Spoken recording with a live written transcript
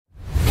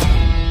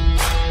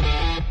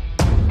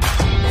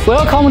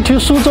Welcome to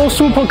Suzhou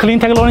Super Clean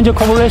Technology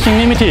Corporation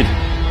Limited.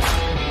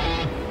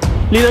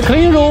 Lead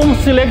clean room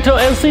selector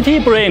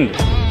SCT brand.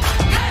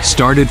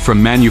 Started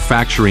from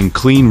manufacturing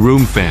clean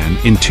room fan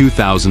in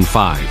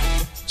 2005.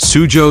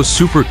 Suzhou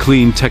Super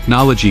Clean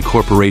Technology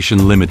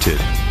Corporation Limited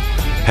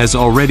has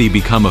already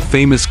become a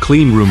famous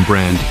clean room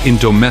brand in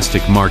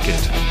domestic market.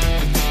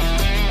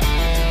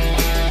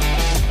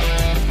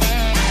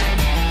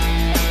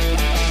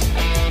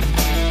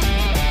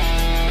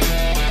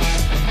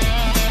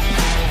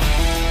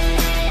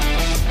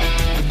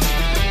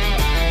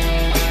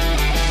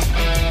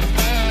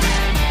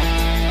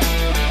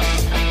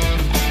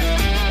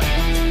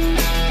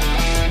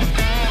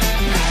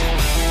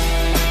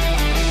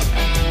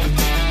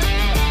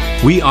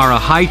 We are a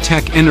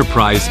high-tech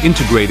enterprise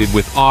integrated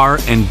with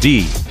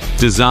R&D,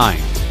 design,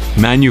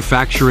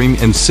 manufacturing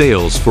and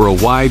sales for a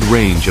wide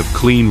range of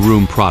clean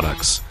room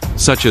products,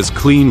 such as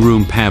clean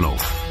room panel,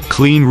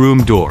 clean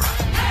room door,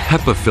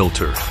 HEPA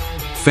filter,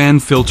 fan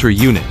filter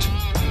unit,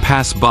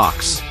 pass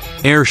box,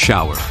 air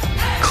shower,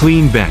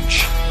 clean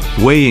bench,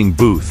 weighing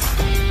booth,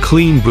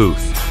 clean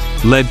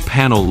booth, LED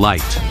panel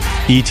light,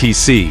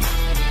 etc.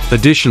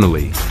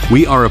 Additionally,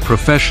 we are a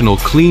professional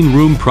clean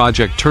room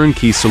project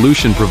turnkey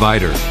solution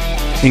provider,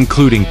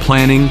 including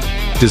planning,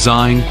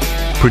 design,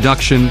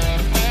 production,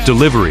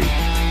 delivery,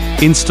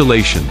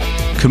 installation,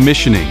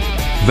 commissioning,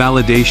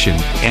 validation,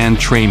 and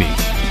training.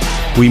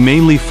 We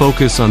mainly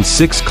focus on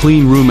 6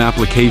 clean room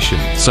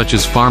applications such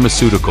as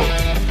pharmaceutical,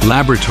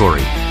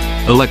 laboratory,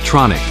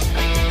 electronic,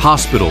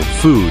 hospital,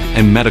 food,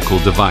 and medical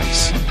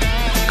device.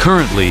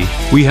 Currently,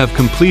 we have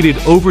completed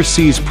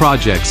overseas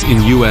projects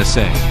in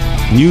USA,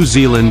 New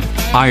Zealand,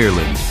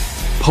 Ireland,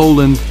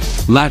 Poland,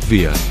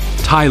 Latvia,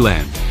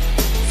 Thailand,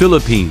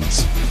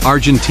 Philippines,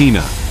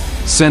 Argentina,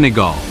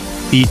 Senegal,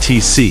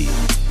 etc.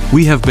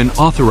 We have been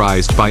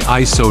authorized by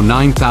ISO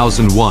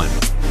 9001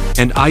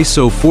 and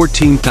ISO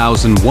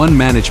 14001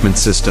 management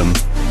system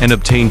and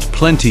obtained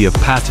plenty of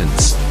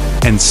patents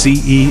and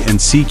CE and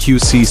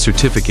CQC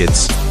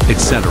certificates,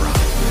 etc.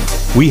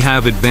 We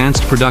have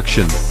advanced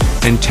production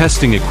and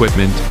testing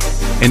equipment,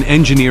 an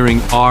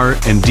engineering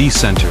R&D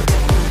center,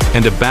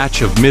 and a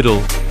batch of middle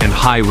and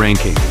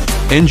high-ranking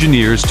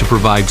engineers to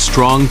provide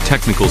strong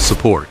technical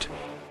support.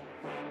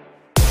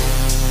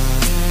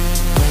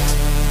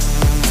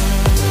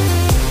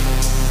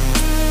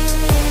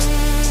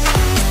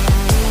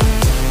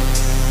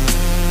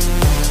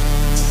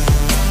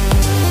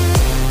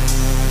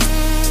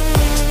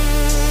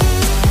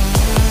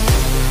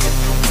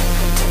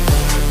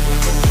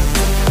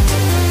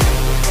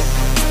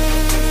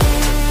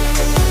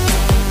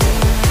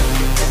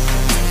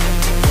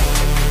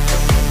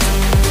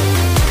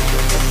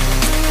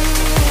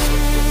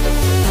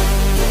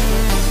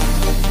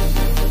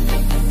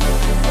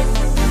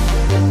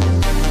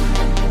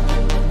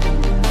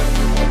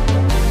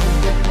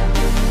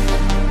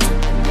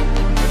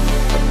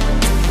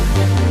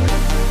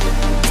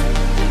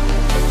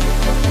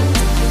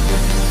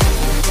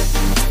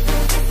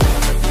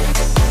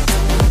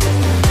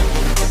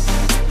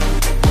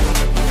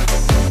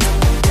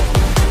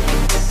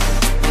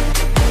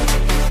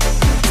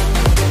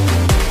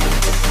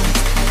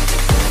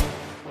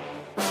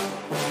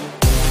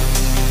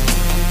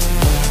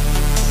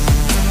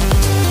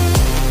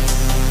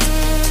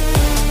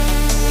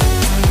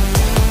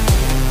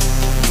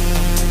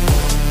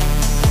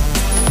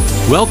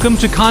 Welcome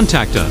to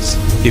contact us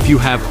if you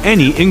have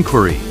any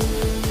inquiry.